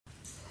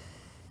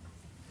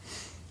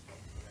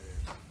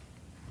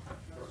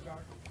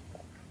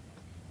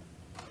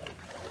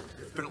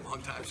It's been a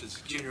long time since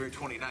January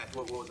 29th.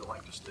 What was it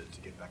like just to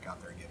get back out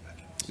there and get back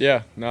in?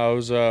 Yeah, no, it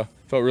was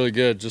felt really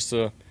good just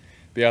to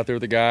be out there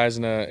with the guys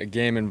in a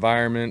game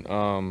environment.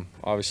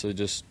 Obviously,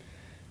 just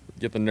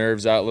get the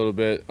nerves out a little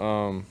bit.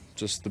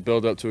 Just the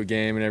build up to a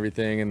game and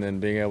everything, and then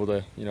being able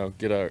to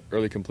get a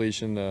early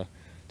completion to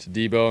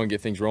Debo and get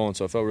things rolling.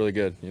 So it felt really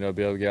good. Be able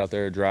to get out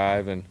there,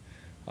 drive, and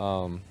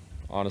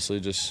honestly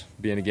just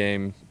be in a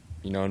game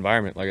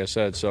environment, like I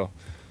said. So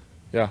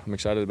yeah, I'm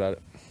excited about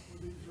it. Were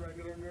these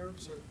regular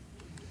nerves or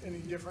any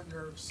different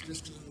nerves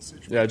just because of the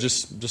situation? Yeah,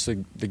 just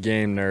the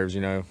game nerves.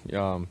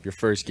 Your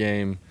first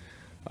game,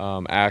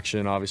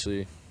 action,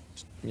 obviously,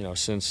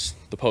 since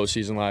the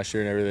postseason last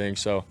year and everything.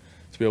 So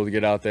to be able to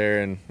get out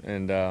there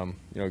and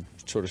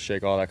sort of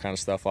shake all that kind of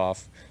stuff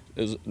off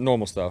is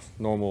normal stuff,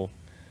 normal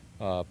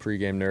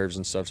pregame nerves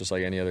and stuff, just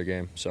like any other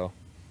game. So,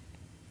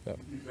 yeah.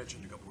 You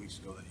mentioned a couple weeks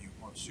ago that you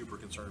weren't super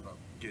concerned about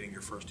getting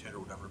your first hit or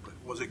whatever, but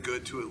was it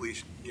good to at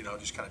least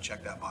just kind of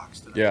check that box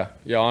today?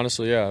 Yeah.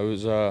 Honestly, yeah, it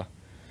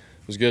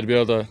was good to be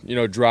able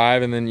to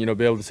drive and then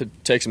be able to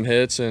take some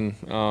hits and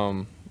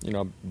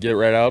get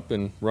right up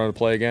and run a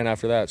play again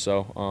after that.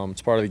 So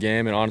it's part of the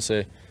game, and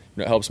honestly,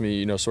 it helps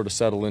me sort of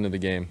settle into the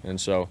game. And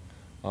so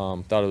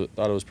thought it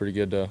was pretty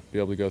good to be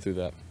able to go through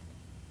that.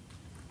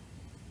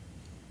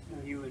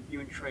 You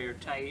and Trey are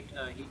tight.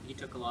 He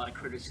took a lot of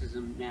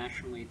criticism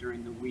nationally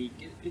during the week.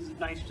 Is it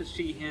nice to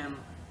see him,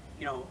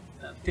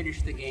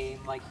 finish the game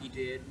like he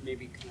did?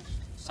 Maybe kind of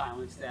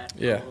silence that for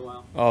a little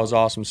while. Oh, it was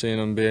awesome seeing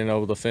him being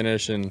able to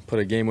finish and put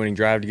a game-winning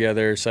drive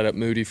together, set up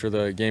Moody for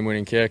the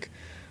game-winning kick.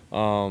 We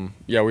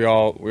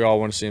all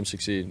want to see him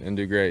succeed and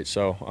do great.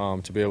 So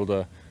to be able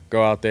to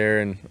go out there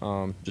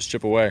and just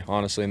chip away,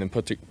 honestly, and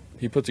then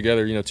he put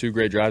together two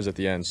great drives at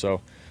the end. So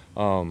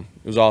it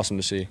was awesome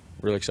to see.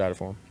 Really excited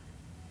for him.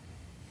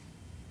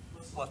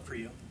 What's left for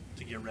you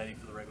to get ready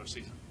for the regular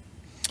season?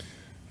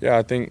 Yeah,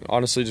 I think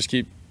honestly just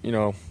keep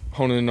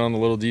honing in on the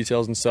little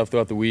details and stuff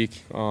throughout the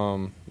week.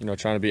 Trying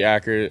to be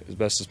accurate as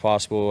best as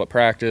possible at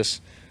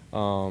practice.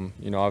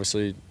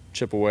 Obviously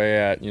chip away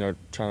at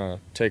trying to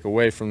take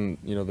away from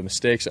the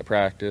mistakes at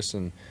practice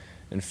and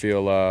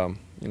feel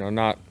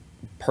not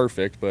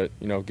perfect, but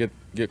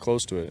get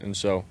close to it. And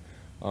so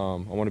I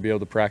want to be able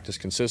to practice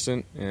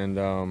consistent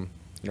and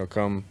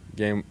come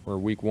game or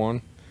week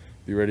one,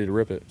 be ready to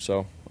rip it.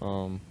 So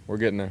we're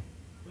getting there.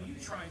 Will you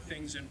try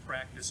things in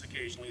practice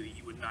occasionally that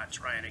you would not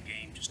try in a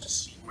game just to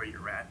see where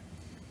you're at?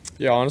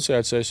 Yeah, honestly,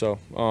 I'd say so.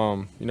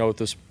 With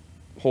this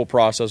whole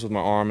process with my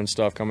arm and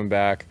stuff coming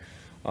back,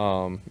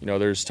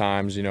 there's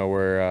times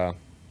where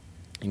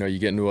you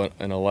get into an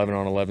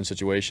 11-on-11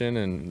 situation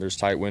and there's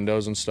tight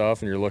windows and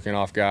stuff, and you're looking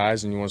off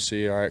guys and you want to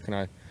see, all right, can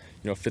I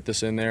fit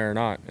this in there or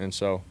not? And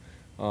so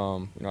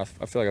I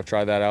feel like I've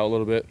tried that out a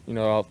little bit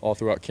all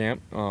throughout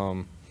camp.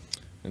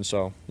 And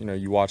so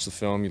you watch the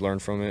film, you learn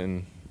from it,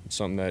 and it's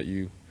something that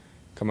you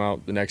come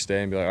out the next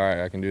day and be like, all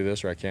right, I can do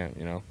this or I can't.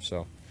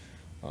 So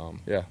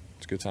yeah,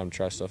 it's a good time to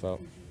try stuff out.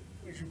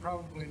 As you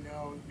probably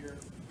know, your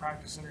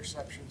practice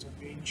interceptions are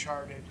being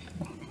charted,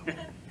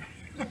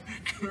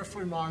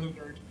 carefully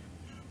monitored.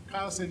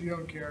 Kyle said you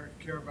don't care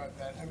about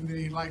that. I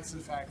mean, he likes the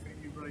fact that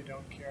you really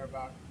don't care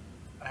about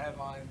a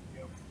headline.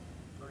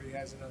 Purdy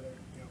has another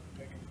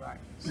pick in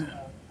practice.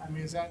 I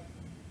mean, is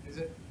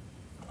it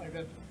like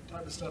that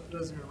type of stuff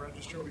doesn't even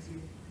register with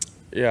you?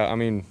 Yeah, I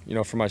mean,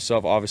 for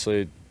myself,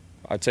 obviously,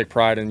 I take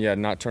pride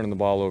in not turning the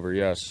ball over.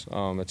 Yes,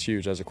 that's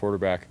huge as a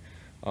quarterback.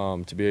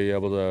 To be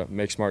able to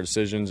make smart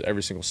decisions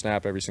every single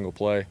snap, every single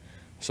play.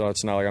 So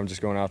it's not like I'm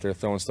just going out there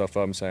throwing stuff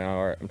up and saying,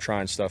 all right, I'm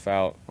trying stuff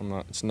out.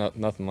 It's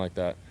nothing like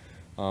that.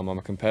 I'm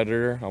a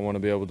competitor. I want to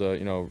be able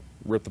to,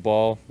 rip the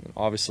ball.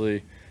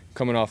 Obviously,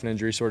 coming off an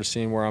injury, sort of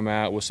seeing where I'm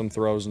at with some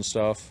throws and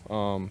stuff.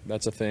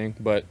 That's a thing.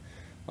 But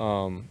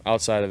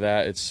outside of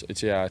that,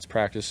 it's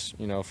practice,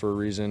 for a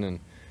reason.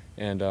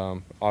 And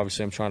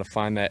obviously, I'm trying to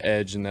find that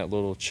edge and that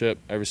little chip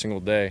every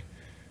single day.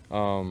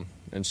 And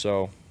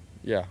so,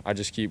 yeah, I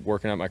just keep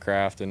working at my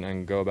craft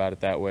and go about it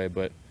that way.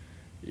 But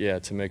yeah,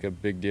 to make a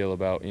big deal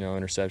about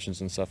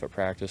interceptions and stuff at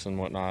practice and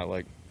whatnot,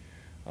 like,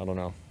 I don't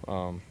know.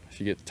 If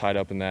you get tied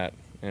up in that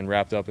and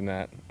wrapped up in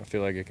that, I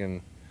feel like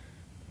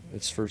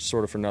it's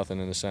sort of for nothing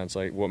in a sense.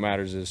 Like, what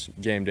matters is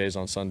game days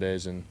on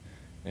Sundays and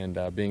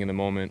being in the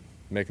moment,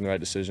 making the right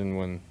decision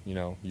when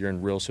you're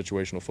in real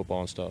situational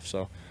football and stuff.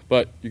 So,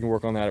 but you can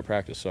work on that at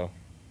practice. So,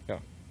 yeah.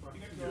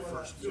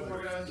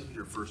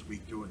 Your first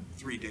week doing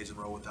 3 days in a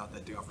row without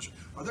that day off.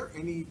 Are there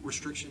any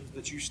restrictions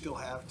that you still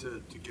have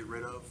to get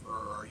rid of, or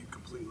are you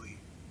completely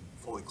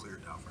fully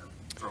cleared now for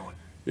throwing?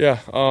 Yeah,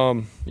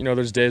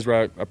 there's days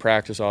where I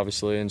practice,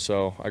 obviously, and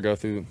so I go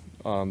through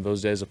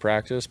those days of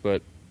practice,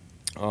 but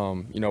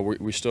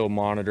we still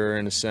monitor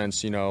in a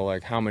sense,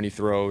 like how many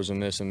throws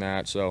and this and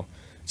that. So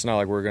it's not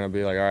like we're going to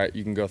be like, all right,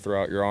 you can go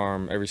throw out your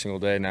arm every single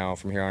day now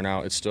from here on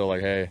out. It's still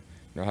like, hey,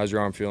 how's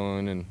your arm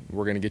feeling? And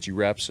we're going to get you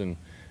reps and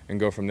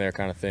go from there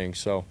kind of thing.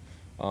 So,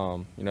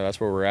 that's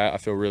where we're at. I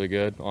feel really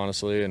good,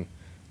 honestly. And,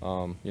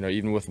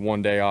 even with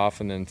 1 day off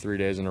and then 3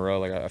 days in a row,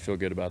 like I feel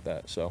good about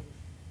that. So,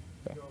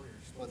 yeah.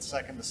 Split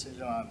second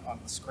decision on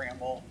the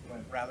scramble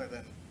rather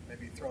than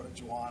maybe throw to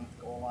Juwan at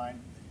the goal line,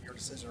 your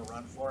decision to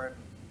run for it?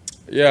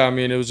 Yeah, I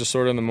mean, it was just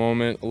sort of in the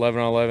moment,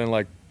 11 on 11,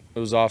 like it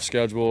was off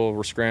schedule,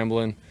 we're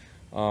scrambling.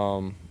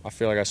 I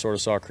feel like I sort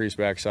of saw a crease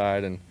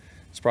backside, and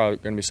it's probably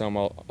going to be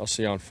something I'll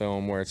see on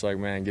film where it's like,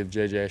 man, give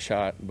JJ a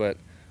shot. But,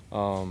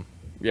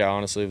 yeah,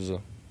 honestly, it was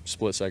a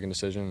split-second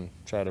decision, and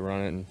try to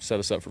run it and set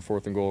us up for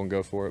 4th and goal and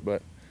go for it.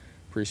 But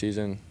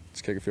preseason,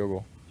 let's kick a field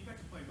goal. You got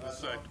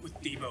to play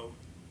with Debo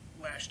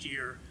last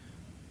year,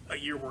 a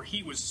year where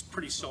he was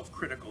pretty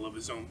self-critical of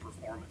his own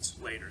performance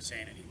later,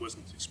 saying that he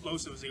wasn't as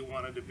explosive as he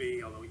wanted to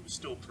be, although he was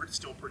still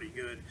pretty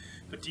good.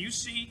 But do you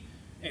see,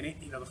 and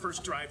the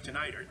first drive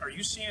tonight, are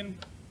you seeing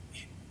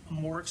a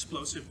more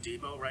explosive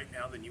Debo right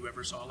now than you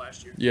ever saw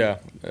last year? Yeah,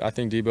 I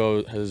think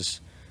Debo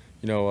has,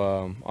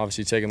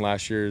 obviously taken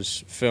last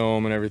year's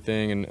film and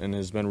everything, and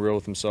has been real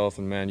with himself.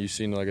 And man, you've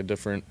seen like a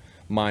different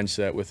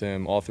mindset with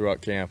him all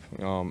throughout camp.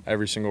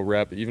 Every single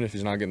rep, even if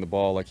he's not getting the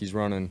ball, like he's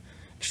running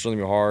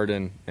extremely hard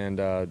and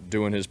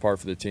doing his part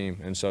for the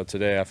team. And so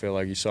today I feel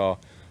like you saw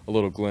a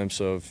little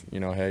glimpse of,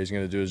 hey, he's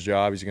going to do his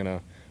job. He's going to,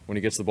 when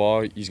he gets the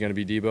ball, he's going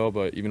to be Debo,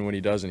 but even when he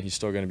doesn't, he's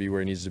still going to be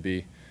where he needs to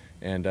be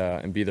and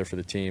be there for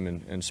the team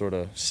and sort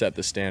of set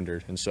the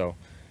standard. And so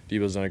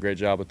Debo's done a great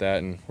job with that,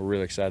 and we're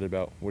really excited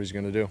about what he's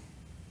going to do. All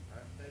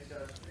right, thanks,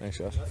 guys. Thanks,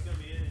 guys. That's going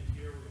to be it.